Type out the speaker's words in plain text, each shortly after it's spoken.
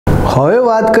હવે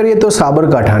વાત કરીએ તો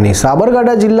સાબરકાંઠાની।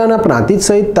 સાબરકાંઠા જિલ્લાના પ્રાંતિજ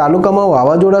સહિત તાલુકામાં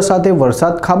વાવાઝોડા સાથે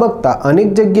વરસાદ ખાબકતા અનેક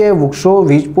જગ્યાએ વૃક્ષો,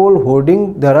 વીજપોલ, હોર્ડિંગ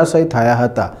ધરાશાયી થયા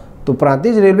હતા। તો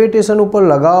પ્રાંતિજ રેલવે સ્ટેશન ઉપર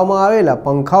લગાવવામાં આવેલા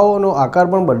પંખાઓનો આકાર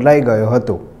પણ બદલાઈ ગયો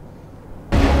હતો।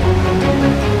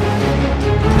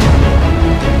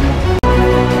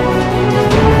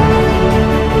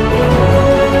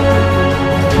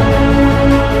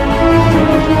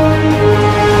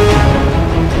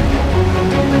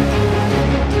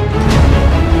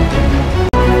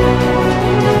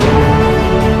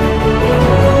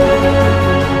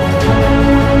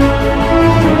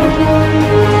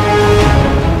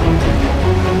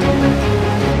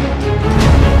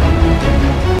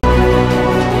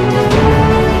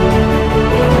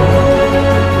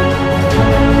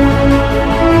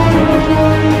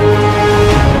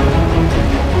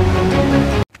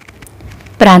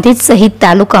 પ્રાંતિજ સહિત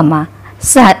તાલુકામાં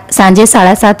સાંજે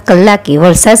 7:30 કલાકે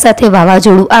વરસાદ સાથે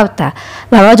વાવાઝોડું આવતા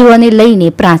વાવાઝોડાને લઈને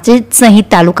પ્રાંતિજ સહિત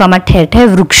તાલુકામાં ઠેર ઠેર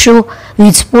વૃક્ષો,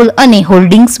 વીજપોલ અને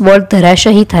હોલ્ડિંગ્સ બોર્ડ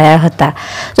ધરાશાયી થયા હતા।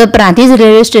 તો પ્રાંતિજ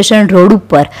રેલવે સ્ટેશન રોડ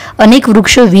ઉપર અનેક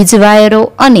વૃક્ષો, વીજ વાયરો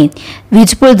અને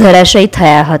વીજપોલ ધરાશાયી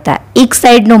થયા હતા। એક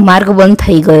સાઈડનો માર્ગ બંધ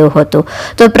થઈ ગયો હતો।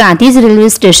 તો પ્રાંતિજ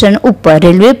રેલવે સ્ટેશન ઉપર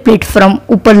રેલવે પ્લેટફોર્મ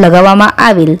ઉપર લગાવવામાં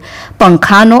આવેલ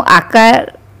પંખાનો આકાર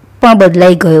પણ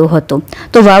બદલાઈ ગયો હતો।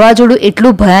 તો વાવાઝોડું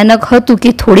એટલું ભયાનક હતું કે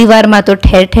થોડી વારમાં તો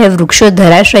ઠેર ઠેર વૃક્ષો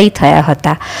ધરાશાયી થયા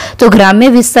હતા। તો ગ્રામ્ય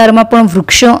વિસ્તારમાં પણ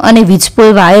વૃક્ષો અને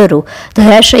વીજપોલ વાયરો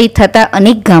ધરાશાયી થતા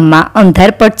અનેક ગામમાં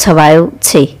અંધારપટ છવાયો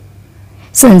છે।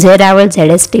 સંજય રાવલ,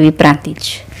 ZSTV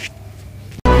પ્રાંતિજ।